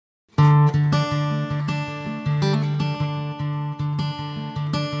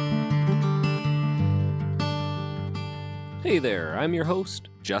Hey there, I'm your host,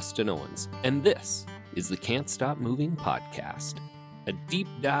 Justin Owens, and this is the Can't Stop Moving podcast, a deep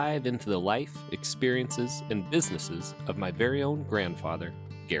dive into the life, experiences, and businesses of my very own grandfather,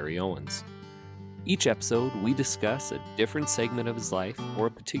 Gary Owens. Each episode, we discuss a different segment of his life or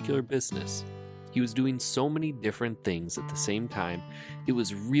a particular business. He was doing so many different things at the same time, it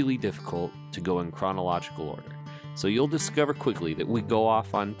was really difficult to go in chronological order. So you'll discover quickly that we go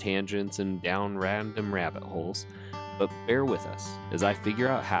off on tangents and down random rabbit holes, but bear with us as I figure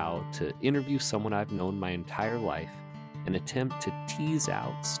out how to interview someone I've known my entire life and attempt to tease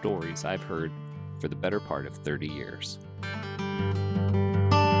out stories I've heard for the better part of 30 years.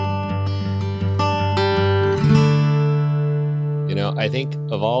 You know, I think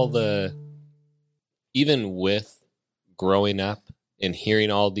of all the, even with growing up and hearing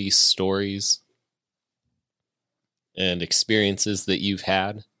all these stories and experiences that you've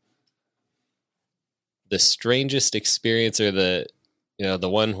had, the strangest experience, or the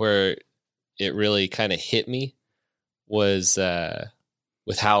one where it really kind of hit me, was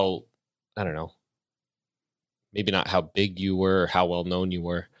with how, I don't know, maybe not how big you were or how well known you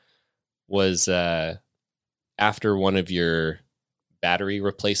were, was after one of your battery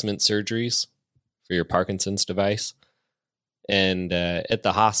replacement surgeries for your Parkinson's device. And at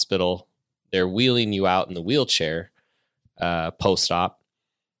the hospital, they're wheeling you out in the wheelchair post-op.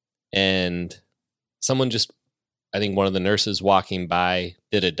 And someone just, I think one of the nurses walking by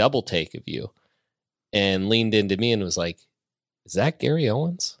did a double take of you and leaned into me and was like, "Is that Gary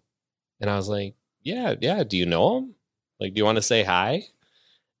Owens?" And I was like, yeah. Do you know him? Like, do you want to say hi?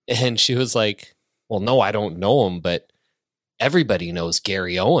 And she was like, "Well, no, I don't know him, but everybody knows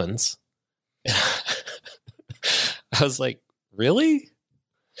Gary Owens." I was like, really?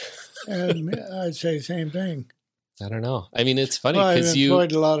 And I'd say the same thing. I don't know. I mean, it's funny I've because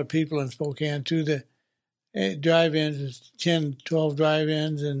employed a lot of people in Spokane too. The drive-ins, 10, 12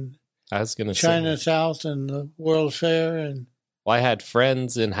 drive-ins, and I was going to China say, South and the World's Fair. And well, I had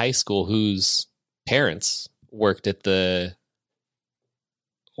friends in high school whose parents worked at the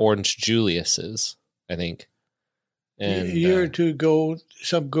Orange Julius's, I think. And a year or two ago,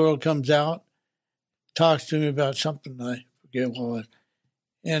 some girl comes out, talks to me about something, I forget what it was.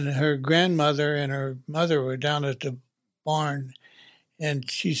 And her grandmother and her mother were down at the barn,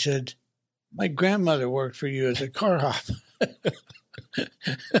 and she said, "My grandmother worked for you as a car hop."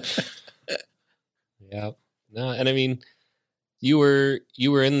 Yeah. No, and I mean, you were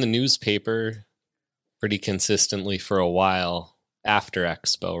in the newspaper pretty consistently for a while after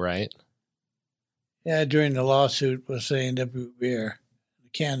Expo, right? Yeah, during the lawsuit with the A&W beer, the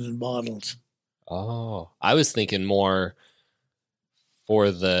cans and bottles. Oh, I was thinking more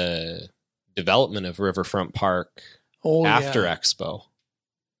for the development of Riverfront Park after Expo.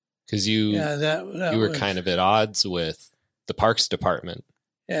 Because you were kind of at odds with the Parks Department.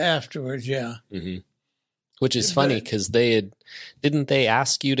 Afterwards, yeah. Mm-hmm. Which is funny because didn't they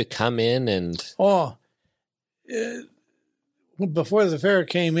ask you to come in and... Before the fair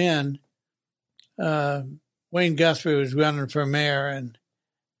came in, Wayne Guthrie was running for mayor, and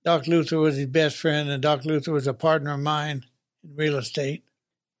Doc Luther was his best friend, and Doc Luther was a partner of mine in real estate.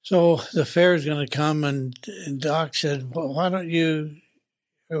 So the fair is going to come, and Doc said, "Well, why don't you,"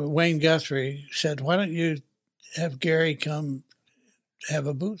 Wayne Guthrie said, "why don't you have Gary come have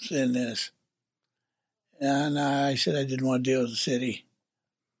a booth in this?" And I said I didn't want to deal with the city.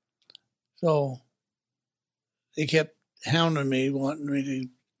 So they kept hounding me, wanting me to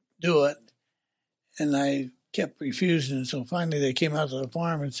do it, and I kept refusing. So finally they came out to the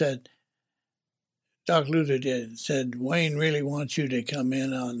farm and said, Doc Luther said, "Wayne really wants you to come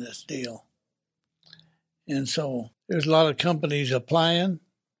in on this deal." And so there's a lot of companies applying,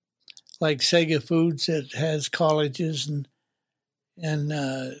 like Sega Foods that has colleges, and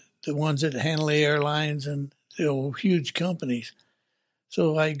the ones that handle the airlines, and huge companies.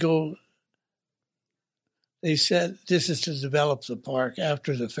 So I go. They said, this is to develop the park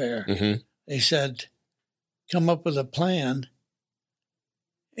after the fair. Mm-hmm. They said, come up with a plan,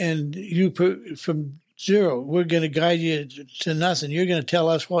 and from zero, we're going to guide you to nothing. You're going to tell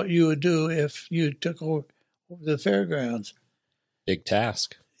us what you would do if you took over the fairgrounds. Big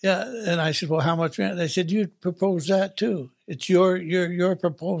task. Yeah, and I said, well, how much rent? They said, you propose that too. It's your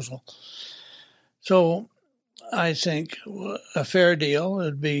proposal. So I think a fair deal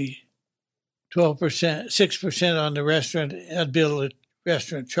would be 12%, 6% on the restaurant. I'd build a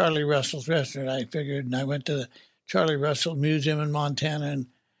restaurant, Charlie Russell's restaurant, I figured. And I went to the Charlie Russell Museum in Montana, and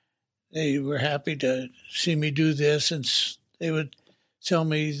they were happy to see me do this. And they would sell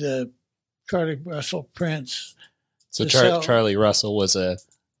me the Charlie Russell prints. So Charlie Russell was a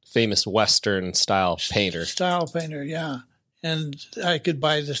famous Western style painter. Style painter, yeah. and I could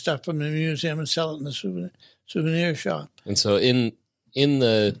buy the stuff from the museum and sell it in the souvenir shop. And so in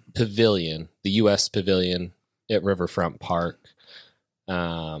the pavilion, the U.S. pavilion at Riverfront Park,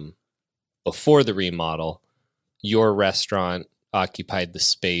 before the remodel, your restaurant occupied the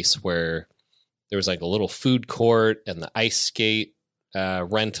space where there was like a little food court and the ice skate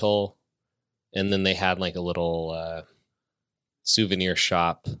rental, and then they had like a little souvenir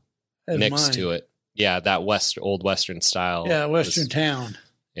shop next to it. Yeah, that old Western style. Yeah, Western town.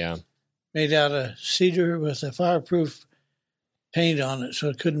 Yeah. Made out of cedar with a fireproof paint on it so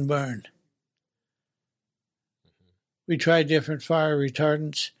it couldn't burn. We tried different fire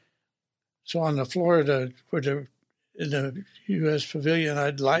retardants. So on the floor in the U.S. Pavilion,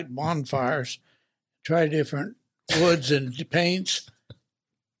 I'd light bonfires, try different woods and paints.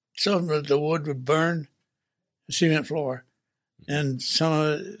 Some of the wood would burn the cement floor. And some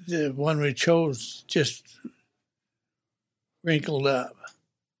of the one we chose just wrinkled up.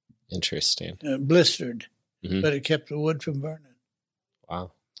 Interesting. Blistered, but it kept the wood from burning.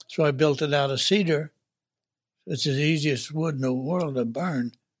 Wow. So I built it out of cedar. It's the easiest wood in the world to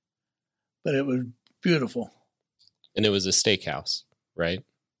burn, but it was beautiful. And it was a steakhouse, right?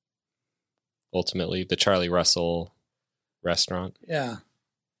 Ultimately, the Charlie Russell restaurant. Yeah.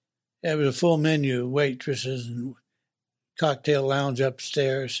 It was a full menu, waitresses and cocktail lounge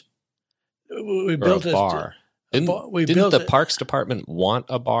upstairs. We built a bar. Didn't the Parks Department want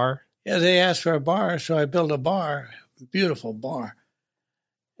a bar? Yeah, they asked for a bar, so I built a bar, a beautiful bar.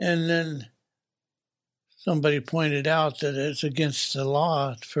 And then somebody pointed out that it's against the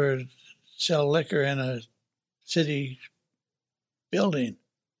law for sell liquor in a city building.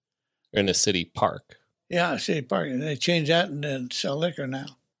 In a city park. Yeah, city park. And they changed that and then sell liquor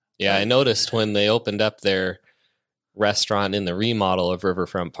now. Yeah, I noticed when they opened up their restaurant in the remodel of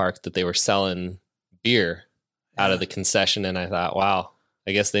Riverfront Park that they were selling beer out of the concession, and I thought, wow,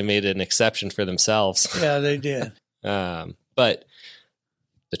 I guess they made an exception for themselves. Yeah, they did. But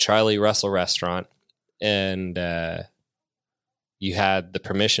the Charlie Russell restaurant, and you had the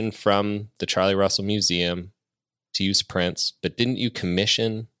permission from the Charlie Russell Museum to use prints, but didn't you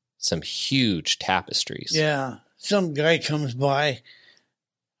commission some huge tapestries? Yeah, some guy comes by.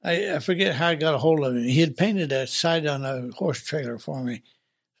 I forget how I got a hold of him. He had painted a side on a horse trailer for me.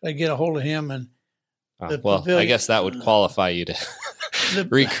 So I get a hold of him and I guess that would qualify you to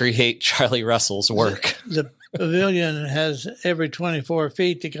recreate Charlie Russell's work. The pavilion has every 24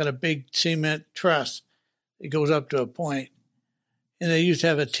 feet, they got a big cement truss. It goes up to a point. And they used to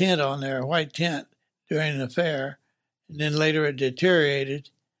have a tent on there, a white tent, during the fair. And then later it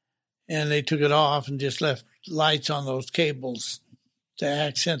deteriorated. And they took it off and just left lights on those cables to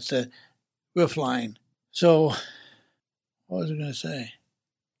accent the roof line. So, what was I going to say?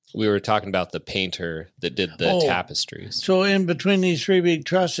 We were talking about the painter that did the tapestries. So in between these three big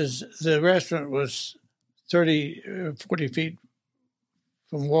trusses, the restaurant was 40 feet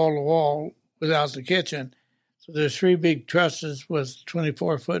from wall to wall without the kitchen. So there's three big trusses with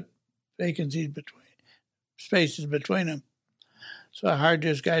 24-foot vacancies spaces between them. So I hired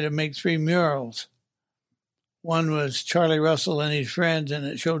this guy to make 3 murals. One was Charlie Russell and his friends, and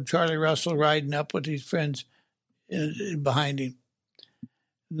it showed Charlie Russell riding up with his friends behind him.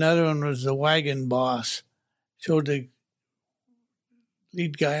 Another one was the wagon boss. Showed the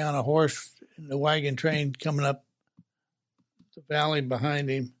lead guy on a horse in the wagon train coming up the valley behind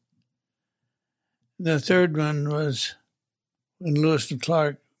him. And the third one was when Lewis and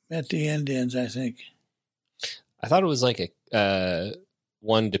Clark met the Indians, I think. I thought it was like a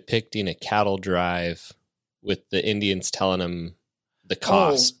one depicting a cattle drive with the Indians telling them the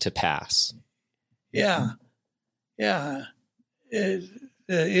cost to pass. Yeah. Yeah. The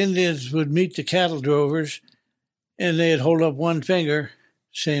Indians would meet the cattle drovers, and they'd hold up one finger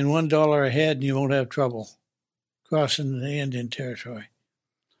saying $1 a head and you won't have trouble crossing the Indian territory.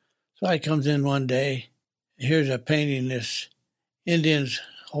 So I comes in one day, here's a painting, this Indian's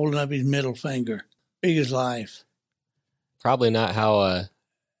holding up his middle finger, big as life. Probably not how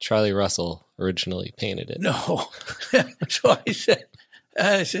Charlie Russell originally painted it. No. So I said,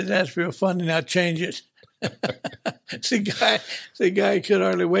 that's real funny, now change it. The guy could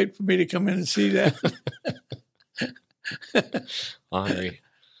hardly wait for me to come in and see that. Henri.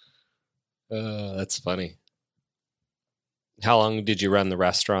 That's funny. How long did you run the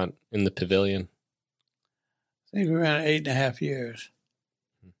restaurant in the pavilion? I think we ran it 8.5 years.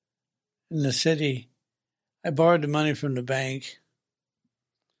 In the city, I borrowed the money from the bank,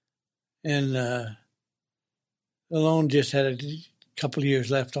 and the loan just had a couple of years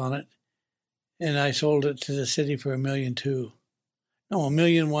left on it, and I sold it to the city for $1.2 million. No,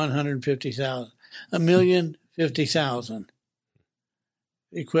 $1,150,000. $1,050,000.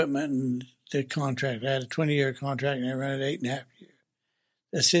 equipment and the contract. I had a 20-year contract, and I ran it 8.5 years.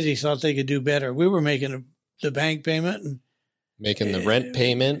 The city thought they could do better. We were making the bank payment and making the rent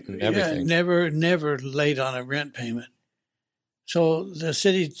payment and everything. Yeah, never late on a rent payment. So the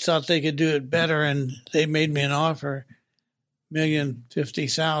city thought they could do it better, and they made me an offer,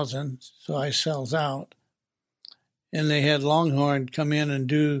 $1,050,000. So I sells out, and they had Longhorn come in and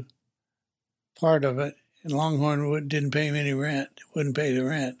do part of it, and Longhorn didn't pay me any rent. Wouldn't pay the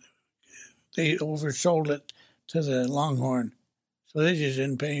rent. They oversold it to the Longhorn, so they just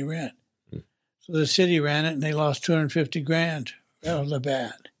didn't pay any rent. So the city ran it, and they lost $250,000 right off the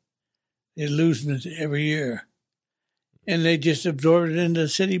bat. They lose it every year. And they just absorbed it into the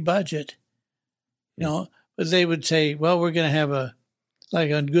city budget, But they would say, well, we're going to have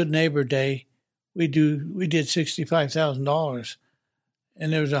like on Good Neighbor Day, we did $65,000,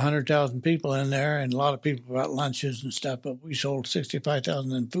 and there was 100,000 people in there, and a lot of people brought lunches and stuff, but we sold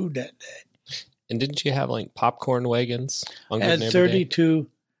 $65,000 in food that day. And didn't you have like popcorn wagons on Good Neighbor Day? 32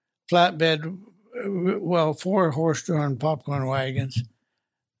 flatbed, 4 horse-drawn popcorn wagons.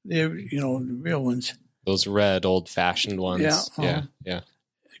 They're, the real ones. Those red old-fashioned ones. Yeah.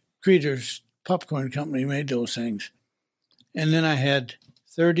 Creeder's Popcorn Company made those things. And then I had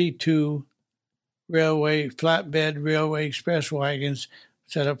 32 flatbed railway express wagons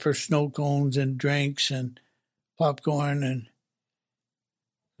set up for snow cones and drinks and popcorn and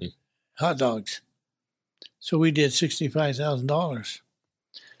hot dogs. So we did $65,000.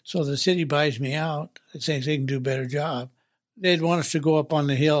 So the city buys me out. They think they can do a better job. They'd want us to go up on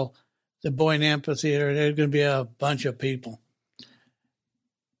the hill, the Boyne Amphitheater. There's going to be a bunch of people.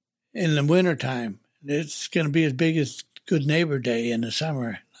 In the wintertime, it's going to be as big as Good Neighbor Day in the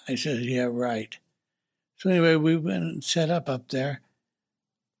summer. I said, yeah, right. So anyway, we went and set up there.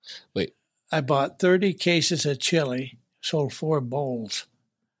 Wait. I bought 30 cases of chili, sold 4 bowls.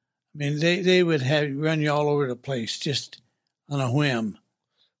 I mean, they would run you all over the place just on a whim.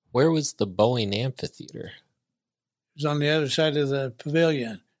 Where was the Boyne Amphitheater? It was on the other side of the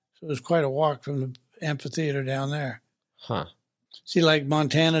pavilion. So it was quite a walk from the amphitheater down there. Huh. See, like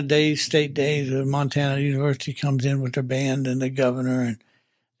Montana Day, State Day, the Montana University comes in with their band and the governor, and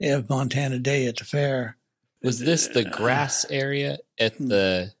they have Montana Day at the fair. Was this the grass area at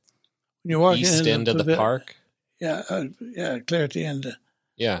the when you're east end of the park? Yeah, clear at the end.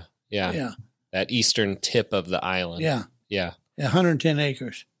 Yeah. That eastern tip of the island. Yeah. 110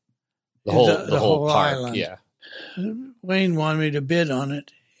 acres. The whole park, island. Yeah. Wayne wanted me to bid on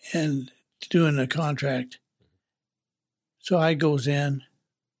it and doing the contract. So I goes in.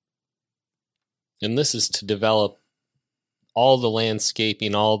 And this is to develop all the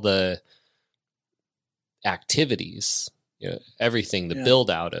landscaping, all the activities, everything, the build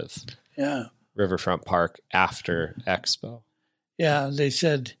out of Riverfront Park after Expo. Yeah, they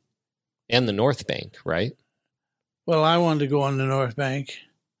said. And the North Bank, right? Well, I wanted to go on the North Bank,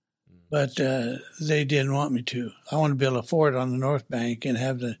 but they didn't want me to. I wanted to build a fort on the North Bank and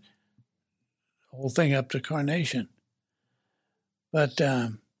have the whole thing up to Carnation. But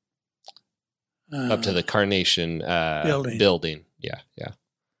up to the Carnation building. Yeah.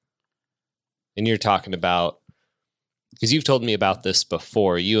 And you're talking about, because you've told me about this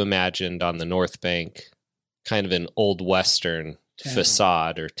before, you imagined on the North Bank kind of an old Western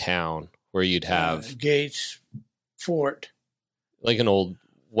facade or town where you'd have gates, fort, like an old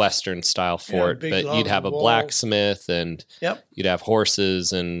Western style fort, but you'd have a blacksmith and you'd have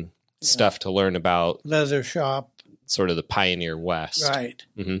horses and stuff to learn about. Leather shop. Sort of the Pioneer West. Right.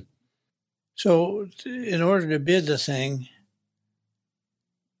 Mm-hmm. So in order to bid the thing,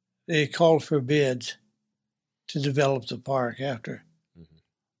 they called for bids to develop the park after. Mm-hmm.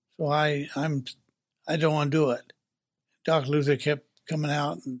 So I don't want to do it. Doc Luther kept coming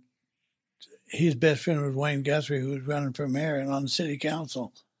out, and his best friend was Wayne Guthrie, who was running for mayor and on the city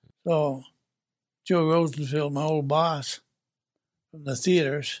council. So Joe Rosenfield, my old boss from the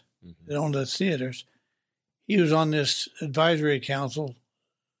theaters, that owned the theaters, he was on this advisory council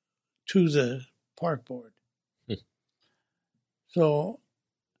to the park board. So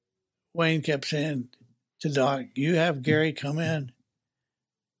Wayne kept saying to Doc, you have Gary come in,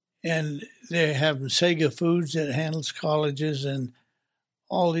 and they have Sega Foods that handles colleges and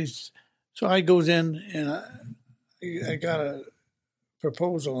all these. So I goes in and I got a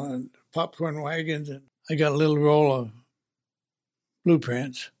proposal on popcorn wagons, and I got a little roll of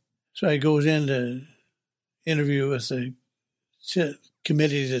blueprints. So I goes in to interview with the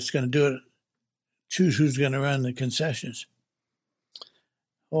committee that's going to do it, choose who's going to run the concessions.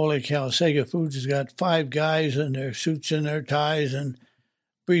 Holy cow, Sega Foods has got 5 guys in their suits and their ties and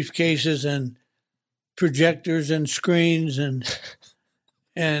briefcases and projectors and screens, and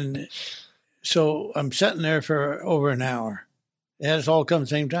And so I'm sitting there for over an hour. They had us all come at the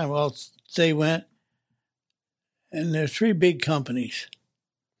same time. Well, they went, and there's 3 big companies.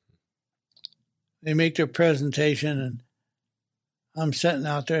 They make their presentation, and I'm sitting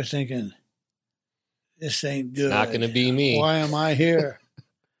out there thinking, this ain't good. It's not going to be me. Why am I here?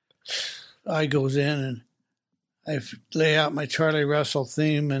 I goes in, and I lay out my Charlie Russell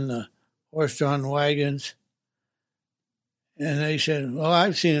theme and the horse-drawn wagons. And they said, well,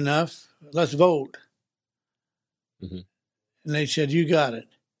 I've seen enough. Let's vote. Mm-hmm. And they said, you got it.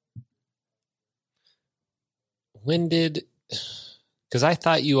 When did, because I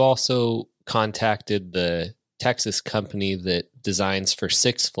thought you also contacted the Texas company that designs for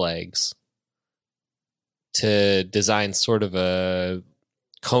Six Flags to design sort of a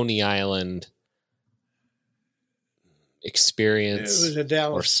Coney Island experience. It was a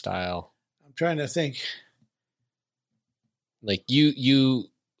Dallas or style. I'm trying to think. Like you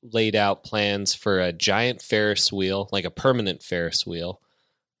laid out plans for a giant Ferris wheel, like a permanent Ferris wheel,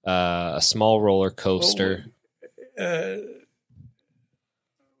 a small roller coaster.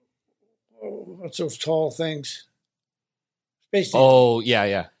 What's those tall things? Space Needle. Oh,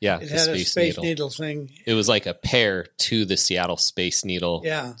 yeah. It had a Space Needle thing. It was like a pair to the Seattle Space Needle.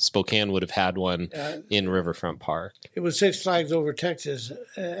 Yeah. Spokane would have had one in Riverfront Park. It was Six Flags Over Texas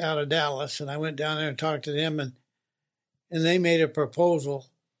out of Dallas, and I went down there and talked to them, and they made a proposal.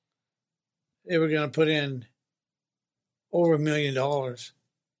 They were going to put in over $1 million to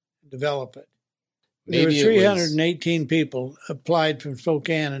develop it. There were 318 people applied from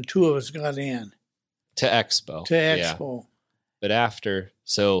Spokane, and 2 of us got in. To Expo. Yeah. But after,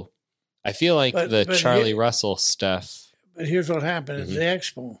 so I feel like the Charlie Russell stuff. But here's what happened at the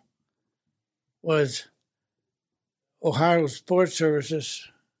Expo was Ohio Sports Services.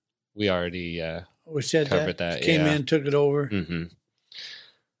 We already we said covered that. Came in, took it over. Mm-hmm.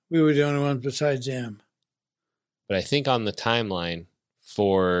 We were the only ones besides them. But I think on the timeline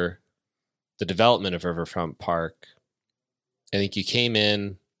for the development of Riverfront Park, I think you came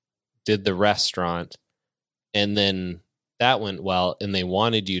in, did the restaurant, and then that went well, and they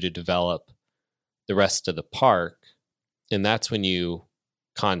wanted you to develop the rest of the park. And that's when you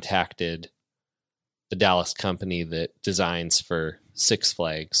contacted the Dallas company that designs for Six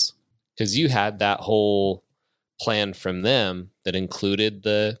Flags, because you had that whole plan from them that included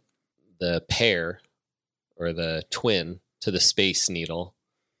the pair or the twin to the Space Needle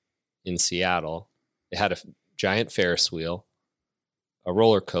in Seattle. It had a giant Ferris wheel, a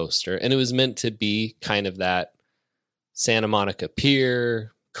roller coaster, and it was meant to be kind of that Santa Monica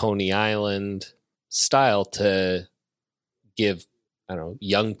Pier, Coney Island style to give, I don't know,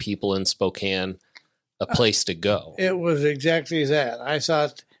 young people in Spokane a place to go. It was exactly that. I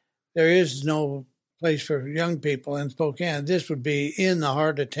thought there is no place for young people in Spokane. This would be in the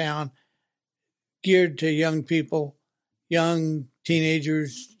heart of town, geared to young people, young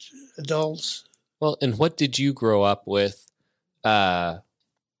teenagers, adults. Well, and what did you grow up with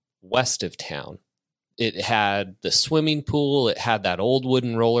west of town? It had the swimming pool, it had that old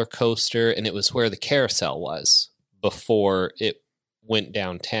wooden roller coaster, and it was where the carousel was before it went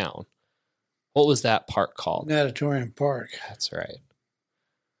downtown. What was that park called? Natatorium Park. That's right.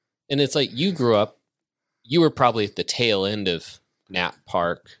 And it's like you grew up, you were probably at the tail end of Nat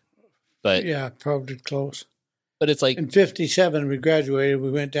Park, but yeah, probably close. But it's like in 57 we graduated. We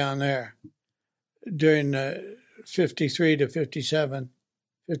went down there during 53 to 57,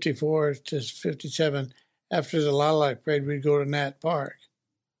 54 to 57. After the Lilac Parade, we'd go to Nat Park.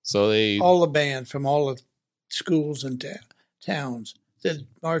 So all the bands from all the schools and towns that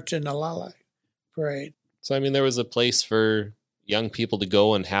marched in the Lilac Parade. So I mean, there was a place for young people to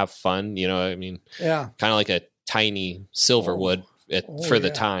go and have fun. You know, I mean, yeah, kind of like a tiny Silverwood for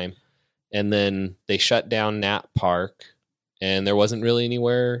the time. And then they shut down Nat Park, and there wasn't really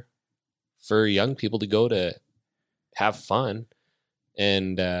anywhere for young people to go to have fun.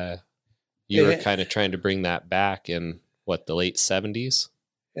 And you were kind of trying to bring that back in, what, the late 70s?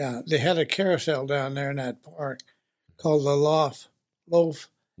 Yeah, they had a carousel down there in that park called the Loaf,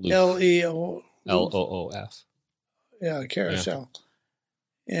 L-E-O. L-O-O-F. Yeah, carousel.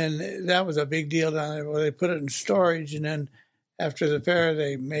 Yeah. And that was a big deal down there. Well, they put it in storage, and then after the fair,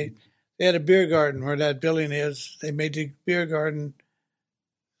 they had a beer garden where that building is. They made the beer garden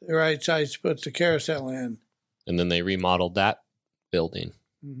the right size to put the carousel in. And then they remodeled that building.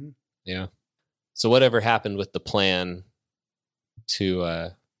 Mm-hmm. Yeah. So whatever happened with the plan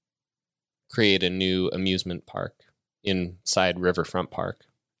to create a new amusement park inside Riverfront Park?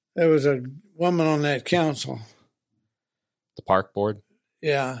 There was a woman on that council. The park board?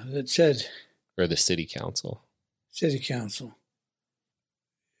 Yeah, that said... Or the city council? City council.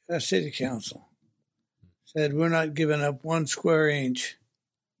 city council. Said, we're not giving up 1 square inch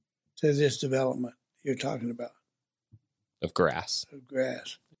to this development you're talking about. Of grass. Of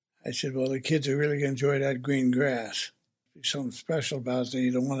grass. I said, well, the kids are really going to enjoy that green grass. There's something special about it.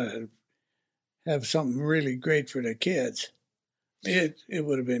 You don't want to have something really great for the kids. It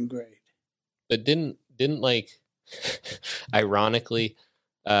would have been great. But didn't like, ironically,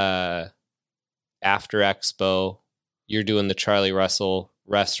 after Expo, you're doing the Charlie Russell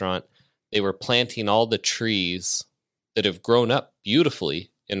restaurant. They were planting all the trees that have grown up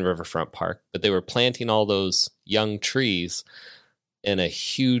beautifully in Riverfront Park, but they were planting all those young trees, and a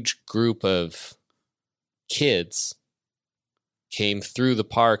huge group of kids came through the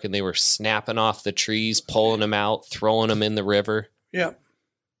park, and they were snapping off the trees, pulling them out, throwing them in the river. Yep.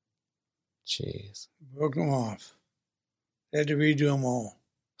 Jeez. Broke them off. They had to redo them all.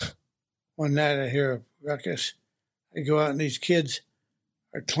 One night I hear a ruckus. I go out and these kids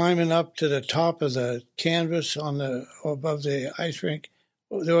are climbing up to the top of the canvas above the ice rink.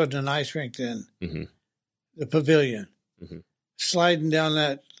 Well, there wasn't an ice rink then. Mm-hmm. The pavilion. Mm-hmm. Sliding down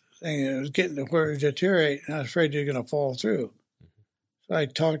that thing. It was getting to where it was deteriorating. And I was afraid they were going to fall through. Mm-hmm. So I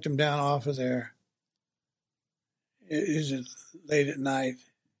talked them down off of there. It was late at night.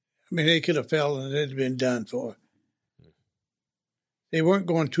 I mean, they could have fell and it had been done for. They weren't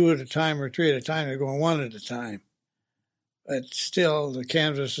going 2 at a time or 3 at a time. They were going 1 at a time. But still, the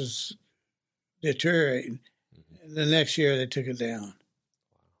canvas is deteriorating. Mm-hmm. The next year, they took it down.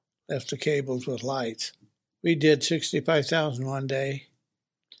 Left the cables with lights. We did $65,000 one day.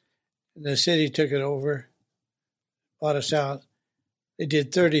 And the city took it over, bought us out. They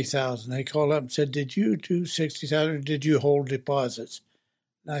did $30,000. They called up and said, did you do $60,000 or did you hold deposits?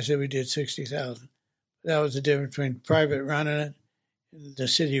 And I said, we did $60,000. That was the difference between private running it and the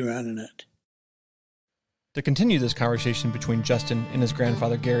city running it. To continue this conversation between Justin and his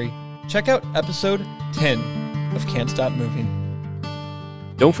grandfather Gary, check out episode 10 of Can't Stop Moving.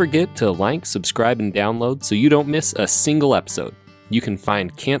 Don't forget to like, subscribe, and download so you don't miss a single episode. You can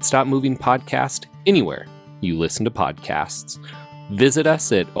find Can't Stop Moving podcast anywhere you listen to podcasts. Visit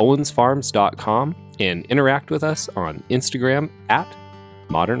us at owensfarms.com and interact with us on Instagram at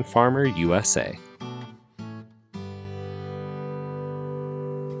Modern Farmer USA.